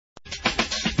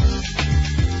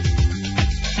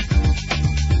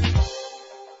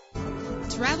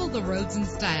the roads in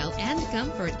style and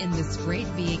comfort in this great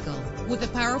vehicle. With a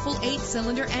powerful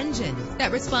 8-cylinder engine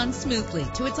that responds smoothly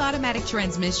to its automatic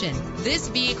transmission, this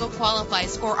vehicle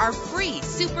qualifies for our free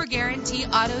Super Guarantee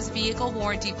Autos Vehicle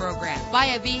Warranty Program. Buy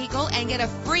a vehicle and get a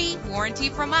free warranty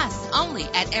from us only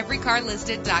at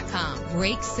everycarlisted.com.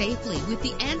 Brake safely with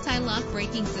the anti-lock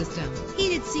braking system.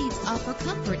 Heated seats offer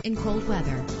comfort in cold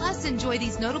weather. Plus, enjoy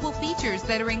these notable features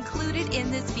that are included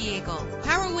in this vehicle: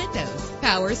 power windows,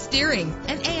 power steering,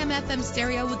 an AM/FM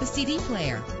stereo with a CD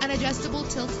player, an adjustable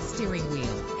tilt steering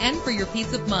wheel. And for your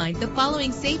peace of mind, the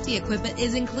following safety equipment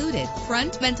is included: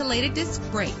 front ventilated disc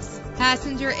brakes,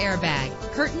 passenger airbag,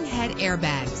 curtain head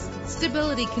airbags,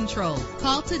 stability control.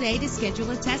 Call today to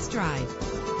schedule a test drive.